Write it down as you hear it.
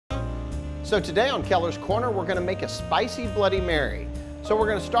So today on Keller's Corner, we're gonna make a spicy Bloody Mary. So we're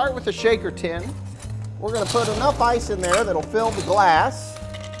gonna start with a shaker tin. We're gonna put enough ice in there that'll fill the glass.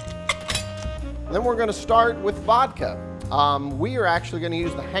 Then we're gonna start with vodka. We are actually gonna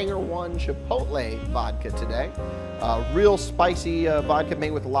use the Hangar One Chipotle vodka today. Real spicy vodka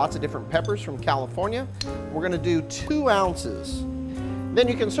made with lots of different peppers from California. We're gonna do 2 ounces. Then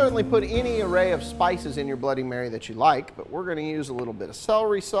you can certainly put any array of spices in your Bloody Mary that you like, but we're gonna use a little bit of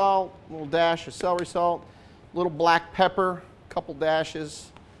celery salt, a little dash of celery salt, a little black pepper, a couple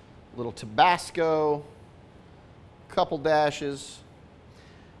dashes, a little Tabasco, a couple dashes,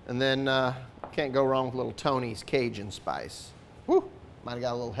 and then can't go wrong with a little Tony's Cajun spice. Woo, might have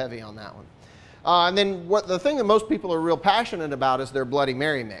got a little heavy on that one. And then the thing that most people are real passionate about is their Bloody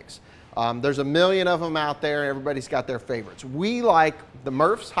Mary mix. There's a million of them out there. Everybody's got their favorites. We like the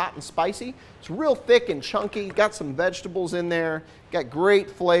Murph's Hot and Spicy. It's real thick and chunky. Got some vegetables in there. Got great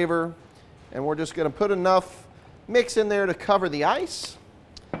flavor. And we're just going to put enough mix in there to cover the ice.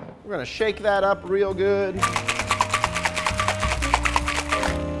 We're going to shake that up real good.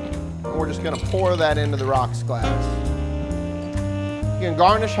 And we're just going to pour that into the rocks glass. You can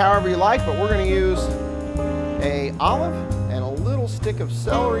garnish however you like, but we're going to use an olive and a little stick of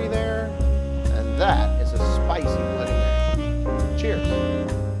celery there, and that is a spicy Bloody Mary. Cheers.